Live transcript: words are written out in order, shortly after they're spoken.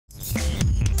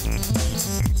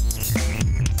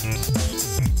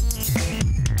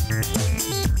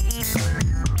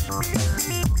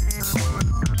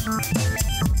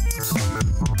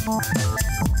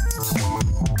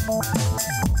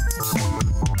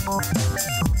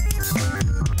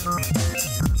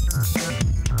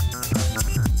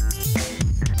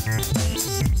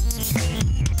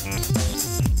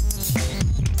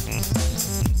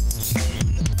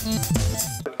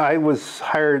I was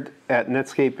hired at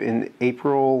Netscape in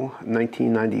April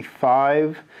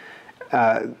 1995.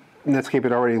 Netscape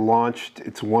had already launched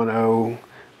its 1.0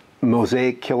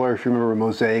 Mosaic killer. If you remember,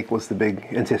 Mosaic was the big,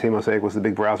 NCSA Mosaic was the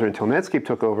big browser until Netscape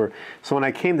took over. So when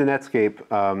I came to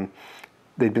Netscape,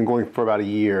 they'd been going for about a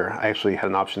year. I actually had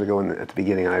an option to go in at the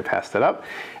beginning and I passed that up.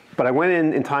 But I went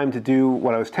in time to do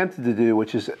what I was tempted to do,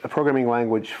 which is a programming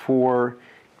language for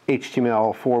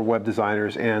HTML for web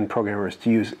designers and programmers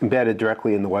to use embedded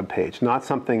directly in the web page, not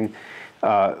something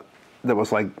that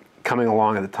was like coming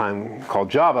along at the time called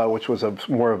Java, which was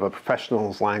more of a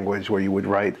professional's language where you would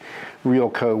write real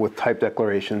code with type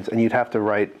declarations, and you'd have to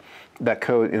write that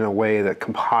code in a way that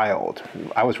compiled.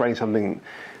 I was writing something,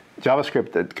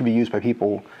 JavaScript, that could be used by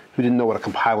people who didn't know what a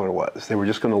compiler was. They were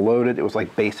just going to load it. It was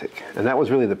like BASIC. And that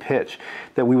was really the pitch,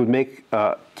 that we would make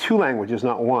two languages,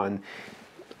 not one,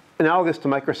 analogous to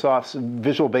Microsoft's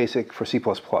Visual Basic for C++.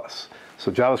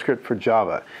 So JavaScript for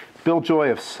Java. Bill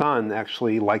Joy of Sun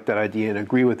actually liked that idea and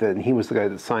agreed with it, and he was the guy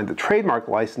that signed the trademark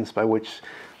license by which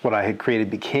what I had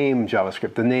created became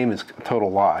JavaScript. The name is a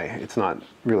total lie. It's not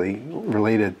really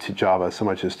related to Java so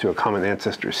much as to a common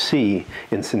ancestor, C,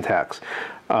 in syntax.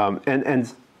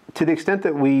 And to the extent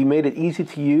that we made it easy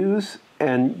to use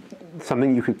and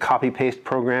something you could copy-paste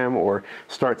program or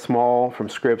start small from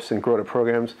scripts and grow to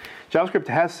programs, JavaScript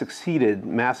has succeeded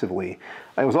massively.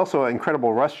 It was also an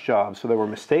incredible rush job, so there were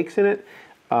mistakes in it.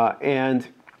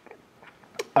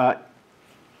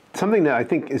 Something that I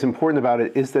think is important about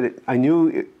it is that I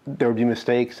knew there would be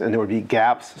mistakes and there would be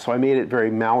gaps, so I made it very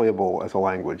malleable as a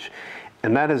language.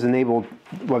 And that has enabled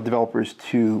web developers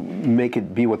to make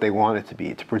it be what they want it to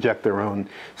be, to project their own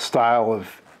style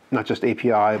of not just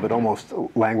API, but almost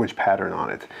language pattern on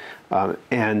it.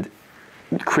 And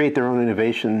create their own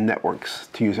innovation networks,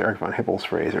 to use Eric von Hippel's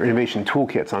phrase, or innovation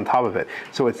toolkits on top of it.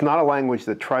 So it's not a language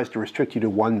that tries to restrict you to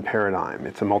one paradigm.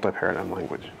 It's a multi-paradigm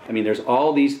language. I mean, there's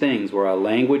all these things where a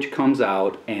language comes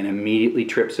out and immediately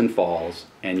trips and falls,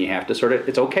 and you have to sort of,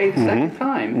 it's okay the second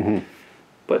time,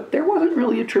 but there wasn't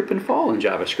really a trip and fall in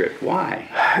JavaScript. Why?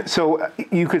 So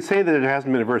you could say that there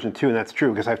hasn't been a version 2, and that's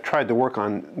true, because I've tried to work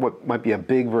on what might be a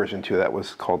big version 2. That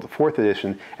was called the 4th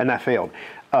edition, and that failed.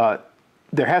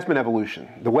 There has been evolution.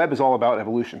 The web is all about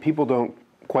evolution. People don't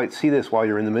quite see this while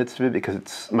you're in the midst of it because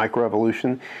it's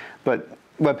microevolution, but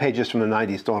web pages from the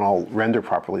 90s don't all render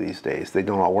properly these days. They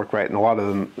don't all work right, and a lot of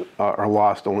them are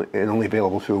lost and only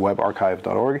available through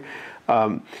webarchive.org.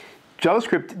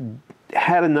 JavaScript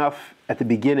had enough at the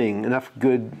beginning, enough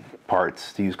good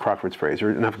parts, to use Crawford's phrase,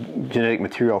 or enough genetic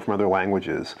material from other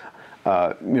languages.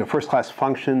 First-class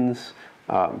functions,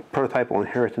 prototypal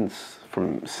inheritance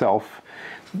from self.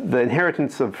 The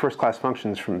inheritance of first-class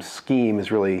functions from Scheme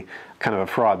is really kind of a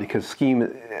fraud, because Scheme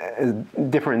is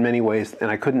different in many ways,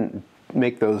 and I couldn't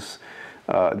make those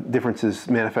differences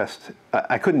manifest.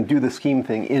 I couldn't do the Scheme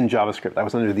thing in JavaScript. I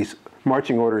was under these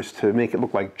marching orders to make it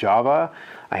look like Java.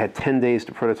 I had 10 days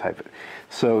to prototype it.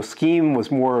 So Scheme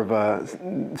was more of a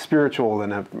spiritual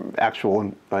than an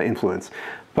actual influence.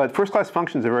 But first-class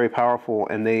functions are very powerful,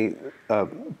 and they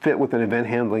fit with an event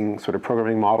handling sort of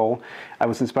programming model. I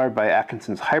was inspired by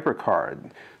Atkinson's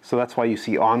HyperCard. So that's why you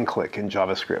see on-click in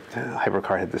JavaScript.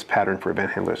 HyperCard had this pattern for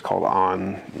event handlers called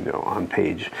on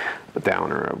page,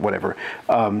 down, or whatever.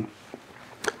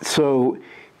 So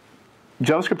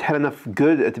JavaScript had enough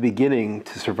good at the beginning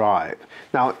to survive.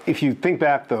 Now, if you think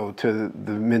back, though, to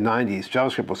the mid-90s,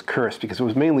 JavaScript was cursed because it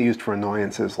was mainly used for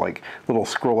annoyances like little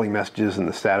scrolling messages in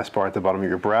the status bar at the bottom of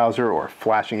your browser, or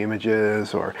flashing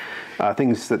images, or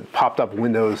things that popped up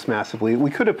windows massively. We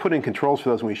could have put in controls for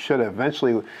those, and we should have.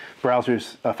 Eventually,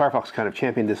 browsers, Firefox kind of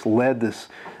championed this, led this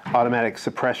automatic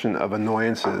suppression of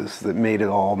annoyances that made it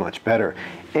all much better.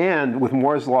 And with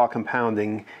Moore's law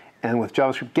compounding, and with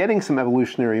JavaScript getting some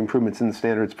evolutionary improvements in the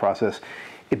standards process,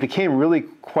 it became really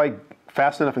quite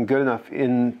fast enough and good enough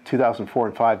in 2004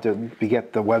 and 5 to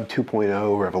beget the Web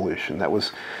 2.0 revolution. That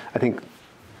was, I think,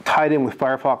 tied in with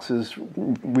Firefox's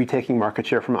retaking market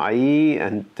share from IE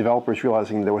and developers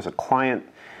realizing there was a client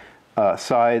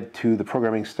side to the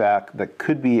programming stack that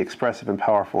could be expressive and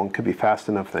powerful and could be fast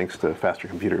enough thanks to faster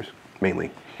computers, mainly.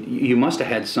 You must have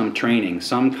had some training,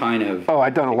 some kind of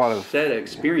I'd done a lot of set of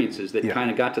experiences that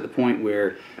kind of got to the point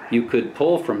where you could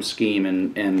pull from Scheme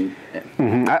and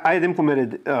I had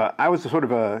implemented, I was sort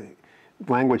of a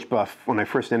language buff when I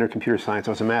first entered computer science.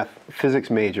 I was a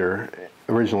physics major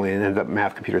originally and ended up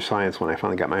math computer science when I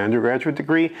finally got my undergraduate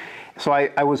degree. So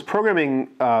I was programming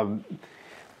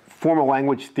formal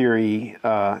language theory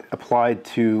applied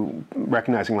to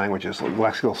recognizing languages, like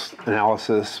lexical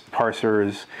analysis,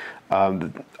 parsers,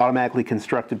 automatically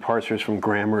constructed parsers from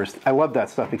grammars. I love that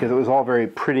stuff because it was all very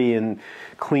pretty and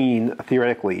clean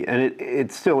theoretically, and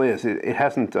it still is. It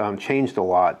hasn't changed a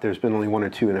lot. There's been only one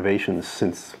or two innovations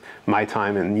since my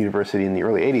time in university in the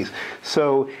early 80s.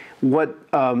 So what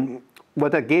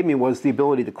that gave me was the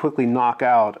ability to quickly knock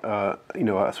out, a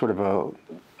sort of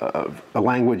a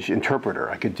language interpreter.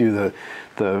 I could do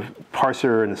the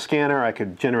parser and the scanner. I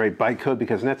could generate bytecode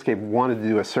because Netscape wanted to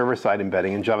do a server-side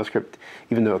embedding in JavaScript,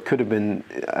 even though it could have been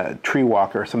a tree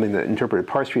walker or something that interpreted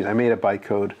parse trees. I made a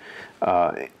bytecode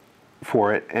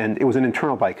for it, and it was an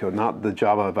internal bytecode, not the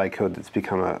Java bytecode that's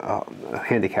become a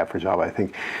handicap for Java, I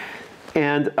think.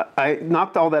 And I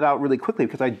knocked all that out really quickly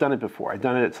because I'd done it before. I'd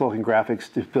done it at Silicon Graphics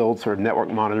to build sort of network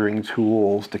monitoring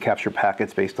tools to capture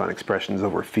packets based on expressions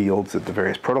over fields at the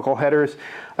various protocol headers.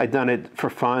 I'd done it for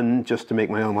fun just to make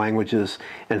my own languages.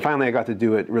 And finally, I got to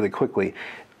do it really quickly.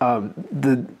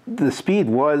 The speed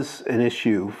was an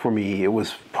issue for me. It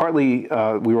was partly,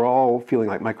 we were all feeling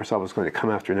like Microsoft was going to come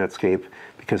after Netscape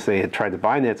because they had tried to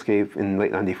buy Netscape in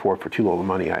late '94 for too little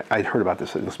money. I'd heard about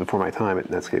this before my time at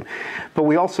Netscape. But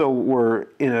we also were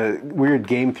in a weird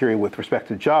game theory with respect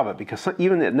to Java because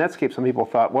even at Netscape, some people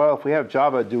thought, well, if we have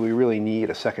Java, do we really need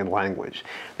a second language?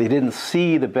 They didn't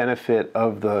see the benefit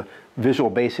of the Visual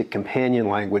Basic companion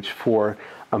language for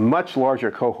a much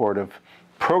larger cohort of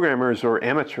programmers or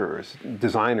amateurs,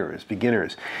 designers,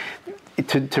 beginners.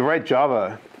 To write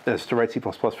Java as to write C++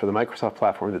 for the Microsoft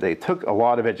platform today took a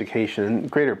lot of education and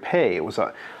greater pay. It was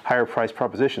a higher price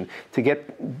proposition. To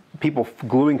get people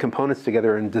gluing components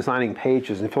together and designing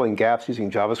pages and filling gaps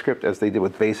using JavaScript as they did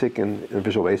with Basic and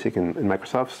Visual Basic and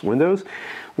Microsoft's Windows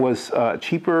was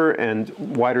cheaper and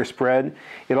wider spread.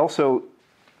 It also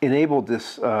enabled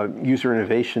this user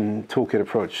innovation toolkit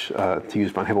approach, to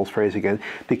use Von Hibbel's phrase again.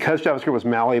 Because JavaScript was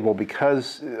malleable,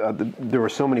 because there were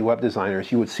so many web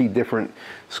designers, you would see different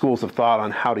schools of thought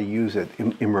on how to use it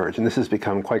emerge. And this has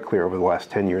become quite clear over the last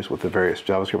 10 years with the various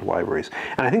JavaScript libraries.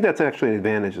 And I think that's actually an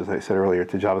advantage, as I said earlier,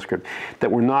 to JavaScript,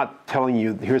 that we're not telling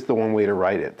you, here's the one way to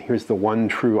write it. Here's the one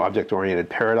true object-oriented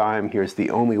paradigm. Here's the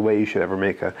only way you should ever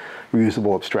make a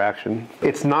reusable abstraction.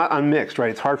 It's not unmixed, right?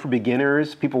 It's hard for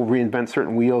beginners. People reinvent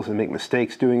certain wheels and make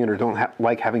mistakes doing it or don't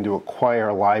like having to acquire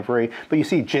a library. But you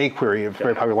see jQuery, a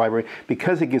very popular library,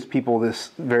 because it gives people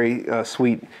this very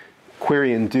sweet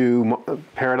query and do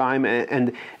paradigm.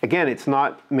 And again, it's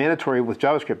not mandatory with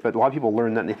JavaScript, but a lot of people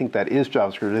learn that and they think that is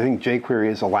JavaScript. They think jQuery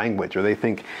is a language, or they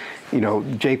think,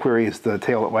 jQuery is the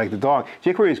tail that wagged the dog.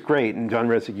 jQuery is great, and John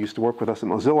Resnick used to work with us at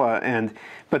Mozilla,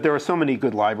 but there are so many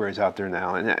good libraries out there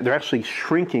now, and they're actually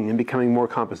shrinking and becoming more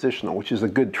compositional, which is a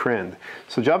good trend.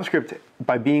 So JavaScript,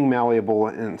 by being malleable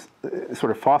and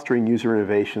sort of fostering user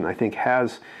innovation, I think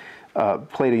has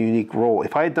played a unique role.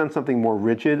 If I had done something more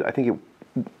rigid, I think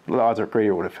the odds are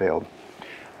greater it would have failed.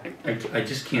 I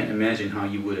just can't imagine how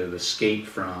you would have escaped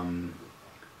from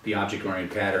the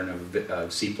object-oriented pattern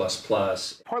of C++.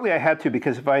 Partly I had to,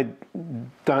 because if I'd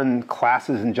done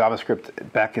classes in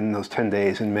JavaScript back in those 10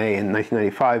 days in May in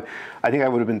 1995, I think I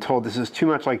would have been told this is too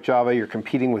much like Java, you're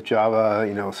competing with Java.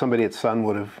 Somebody at Sun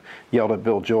would have yelled at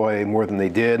Bill Joy more than they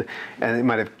did, and it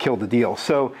might have killed the deal.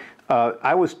 So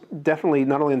I was definitely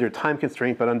not only under time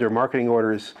constraint, but under marketing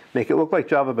orders, make it look like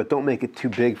Java, but don't make it too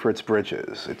big for its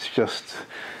britches. It's just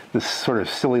this sort of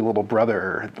silly little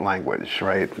brother language,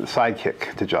 right? The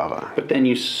sidekick to Java. But then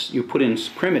you put in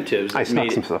primitives. I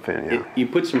snuck some stuff in, yeah. You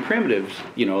put some primitives,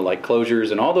 like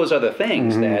closures and all those other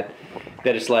things that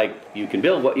it's like you can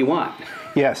build what you want.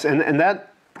 Yes, and that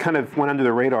kind of went under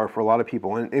the radar for a lot of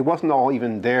people, and it wasn't all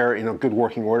even there in a good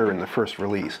working order in the first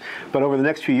release. But over the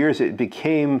next few years, it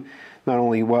became not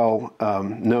only well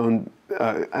known,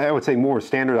 I would say more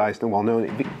standardized and well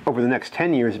known. Over the next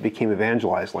 10 years, it became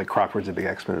evangelized, like Crockford's a big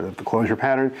exponent of the closure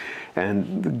pattern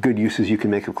and the good uses you can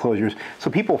make of closures.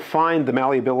 So people find the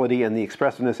malleability and the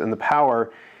expressiveness and the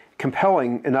power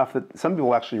compelling enough that some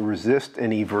people actually resist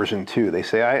any version 2. They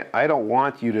say, I don't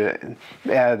want you to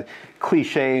add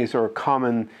cliches or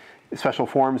common special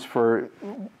forms for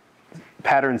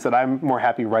patterns that I'm more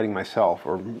happy writing myself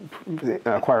or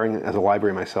acquiring as a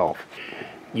library myself.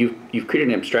 You've created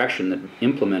an abstraction that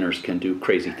implementers can do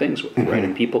crazy things with, right?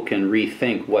 And people can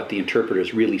rethink what the interpreter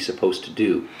is really supposed to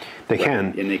do. They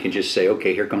can. And they can just say,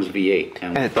 okay, here comes V8.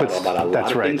 And we thought about a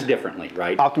lot of things differently,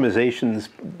 right? Optimizations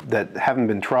that haven't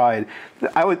been tried.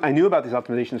 I knew about these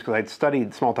optimizations because I'd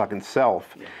studied Smalltalk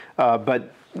itself,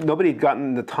 but nobody had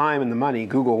gotten the time and the money.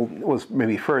 Google was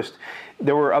maybe first.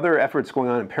 There were other efforts going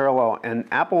on in parallel, and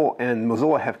Apple and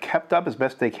Mozilla have kept up as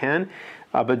best they can.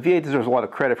 But V8 deserves a lot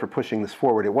of credit for pushing this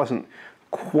forward. It wasn't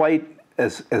quite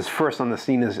as first on the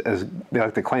scene as they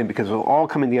like to claim, because it was all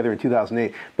coming together in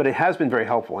 2008, but it has been very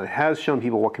helpful, and it has shown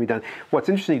people what can be done. What's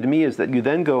interesting to me is that you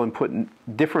then go and put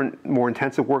different, more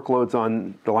intensive workloads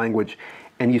on the language,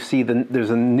 and you see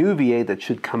there's a new V8 that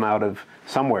should come out of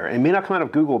somewhere. It may not come out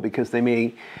of Google because they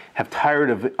may have tired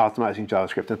of optimizing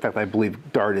JavaScript. In fact, I believe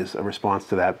Dart is a response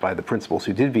to that by the principals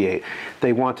who did V8.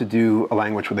 They want to do a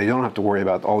language where they don't have to worry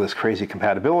about all this crazy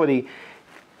compatibility.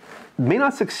 May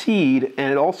not succeed,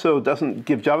 and it also doesn't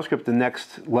give JavaScript the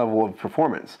next level of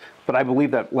performance. But I believe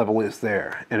that level is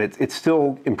there, and it's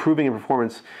still improving in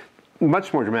performance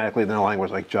much more dramatically than a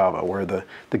language like Java, where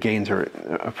the gains are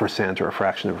a percent or a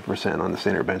fraction of a percent on the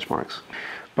standard benchmarks.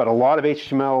 But a lot of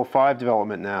HTML5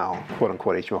 development now,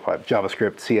 quote-unquote HTML5,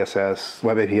 JavaScript, CSS,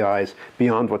 web APIs,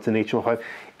 beyond what's in HTML5,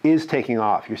 is taking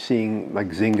off. You're seeing like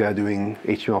Zynga doing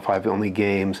HTML5 only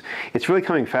games. It's really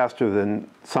coming faster than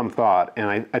some thought.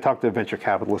 And I talked to venture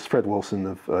capitalist Fred Wilson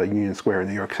of Union Square in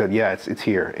New York, said, yeah, it's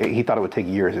here. He thought it would take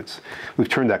years. We've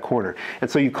turned that corner. And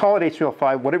so you call it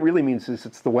HTML5. What it really means is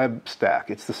it's the web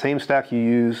stack. It's the same stack you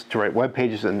use to write web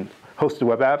pages and hosted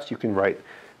web apps. You can write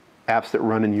apps that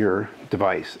run in your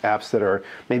device, apps that are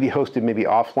maybe hosted, maybe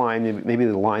offline, maybe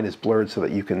the line is blurred so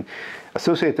that you can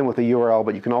associate them with a URL,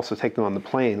 but you can also take them on the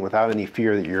plane without any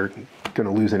fear that you're going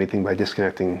to lose anything by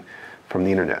disconnecting from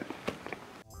the internet.